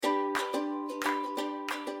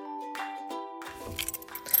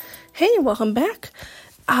Hey, welcome back.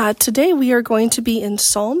 Today we are going to be in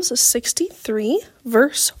Psalms 63,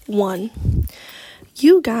 verse 1.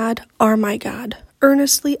 You, God, are my God.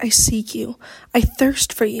 Earnestly I seek you. I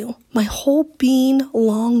thirst for you. My whole being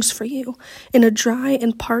longs for you in a dry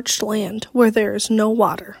and parched land where there is no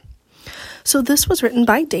water. So this was written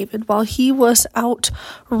by David while he was out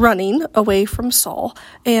running away from Saul,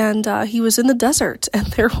 and he was in the desert, and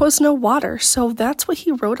there was no water. So that's what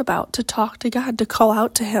he wrote about, to talk to God, to call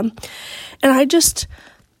out to him. And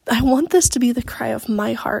I want this to be the cry of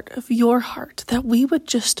my heart, of your heart, that we would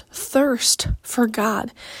just thirst for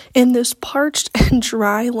God in this parched and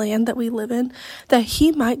dry land that we live in, that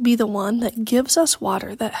he might be the one that gives us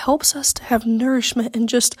water, that helps us to have nourishment and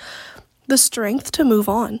just the strength to move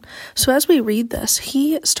on. So as we read this,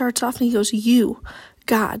 he starts off and he goes, you,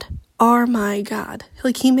 God, are my God.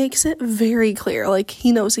 Like, he makes it very clear. Like,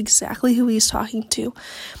 he knows exactly who he's talking to.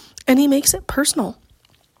 And he makes it personal.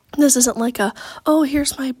 This isn't like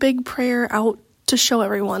here's my big prayer out to show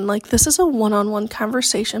everyone. Like, this is a one-on-one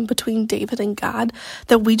conversation between David and God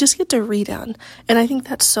that we just get to read on. And I think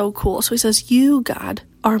that's so cool. So he says, you, God,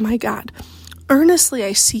 are my God. Earnestly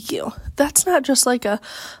I seek you. That's not just like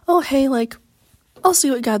I'll see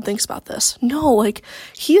what God thinks about this. No, like,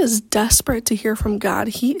 he is desperate to hear from God.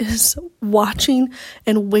 He is watching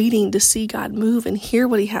and waiting to see God move and hear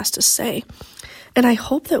what he has to say. And I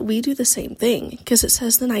hope that we do the same thing, because it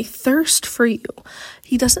says, then I thirst for you.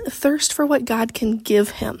 He doesn't thirst for what God can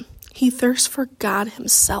give him. He thirsts for God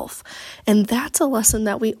himself. And that's a lesson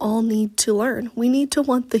that we all need to learn. We need to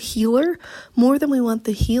want the healer more than we want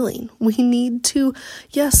the healing. We need to,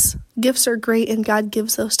 yes, gifts are great and God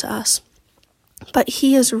gives those to us, but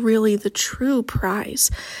he is really the true prize.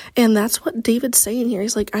 And that's what David's saying here.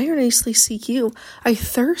 He's like, I earnestly seek you. I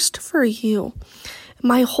thirst for you.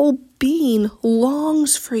 My whole being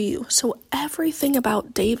longs for you. So everything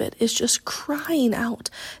about David is just crying out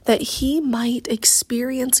that he might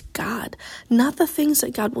experience God, not the things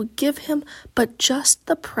that God will give him, but just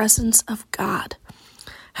the presence of God.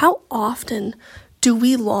 How often do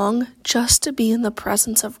we long just to be in the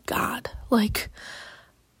presence of God? Like,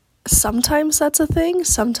 sometimes that's a thing,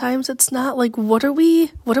 sometimes it's not. Like, what are we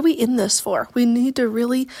in this for? We need to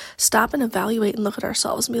really stop and evaluate and look at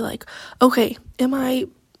ourselves and be like, okay, am I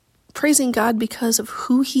praising God because of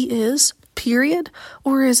who he is, period?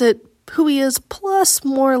 Or is it who he is plus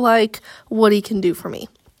more like what he can do for me?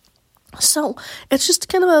 So it's just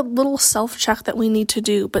kind of a little self-check that we need to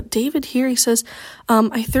do. But David here, he says,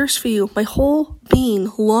 I thirst for you. My whole being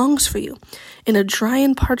longs for you in a dry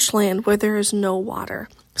and parched land where there is no water.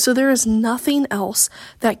 So there is nothing else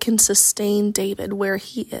that can sustain David where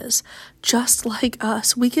he is. Just like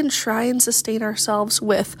us, we can try and sustain ourselves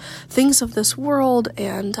with things of this world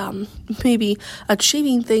and maybe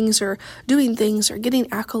achieving things or doing things or getting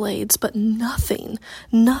accolades, but nothing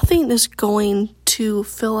is going to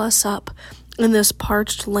fill us up in this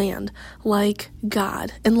parched land like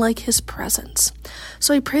God and like his presence.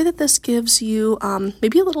 So I pray that this gives you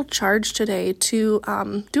maybe a little charge today to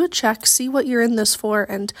do a check, see what you're in this for,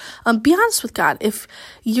 and be honest with God. If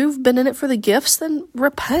you've been in it for the gifts, then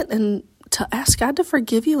repent and to ask God to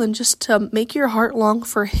forgive you and just to make your heart long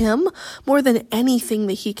for him more than anything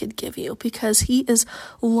that he could give you, because he is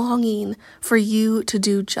longing for you to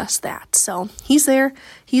do just that. So he's there,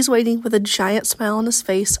 he's waiting with a giant smile on his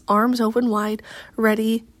face, arms open wide,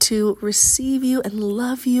 ready to receive you and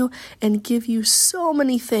love you and give you so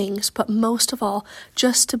many things, but most of all,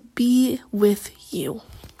 just to be with you.